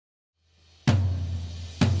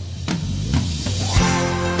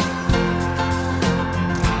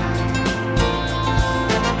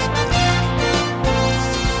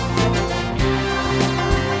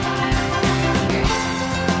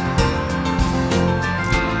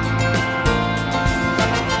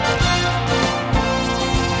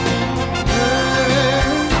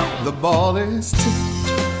ball is tipped,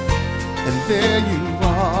 and there you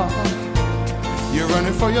are. You're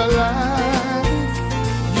running for your life.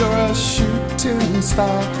 You're a shooting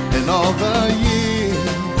star. And all the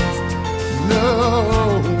years,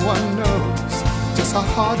 no one knows just how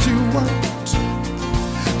hard you worked.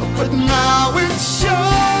 But now it shows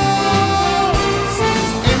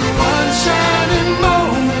in one shining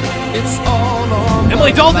moment. It's all on.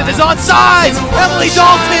 Emily Dalton is on sides. Emily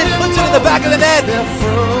Dalton puts it in the back of the net.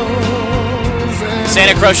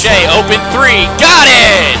 Santa Crochet, open three, got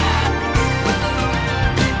it!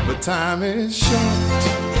 But time is short,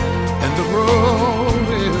 and the road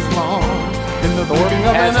is long. In the Thornton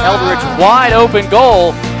has Eldridge wide open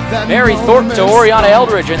goal. Mary Thornton to Oriana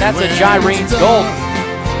Eldridge, and that's a Gyrene's goal.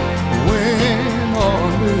 Win or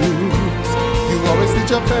lose, you always did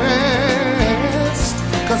your best.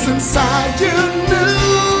 'Cause inside you knew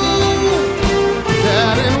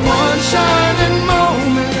that in one shining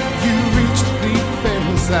moment you reached deep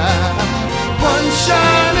inside. One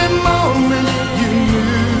shining moment you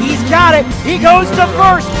knew. He's got it. He goes to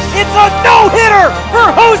first. It's a no-hitter for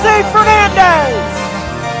Jose Fernandez.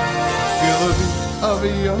 Feel the beat of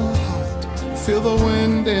your heart. Feel the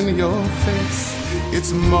wind in your face.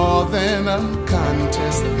 It's more than a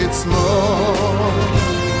contest. It's more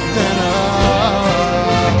than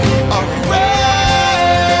a race.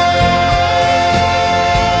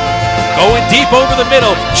 Going deep over the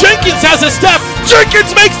middle. Jenkins has a step.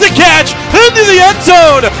 Jenkins makes the catch into the end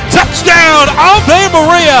zone. Touchdown, Ave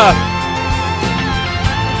Maria.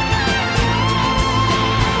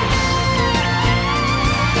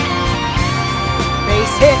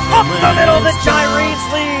 Base hit up the middle of the Gyrene's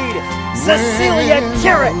lead. Cecilia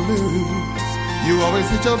Jarrett. You always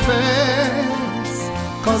did your best.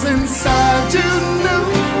 'Cause inside you knew.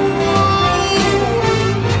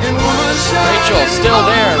 In one Rachel still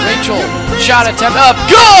there. Rachel shot attempt up.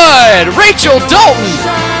 Good! Rachel Dalton.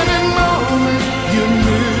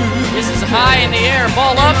 This is high in the air.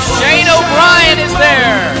 Ball up. Shane O'Brien is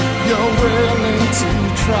there. You're willing to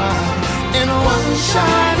try. In one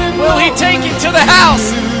shining Will he take it to the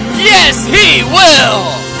house? Yes, he will.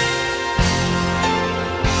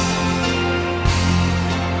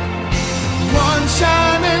 One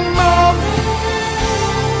shining moment.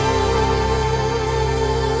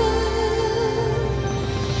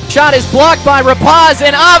 Shot is blocked by Rapaz,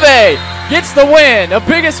 and Ave gets the win, the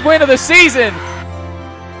biggest win of the season.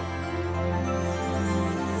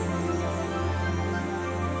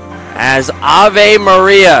 As Ave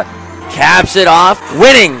Maria caps it off,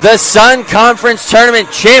 winning the Sun Conference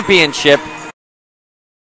Tournament Championship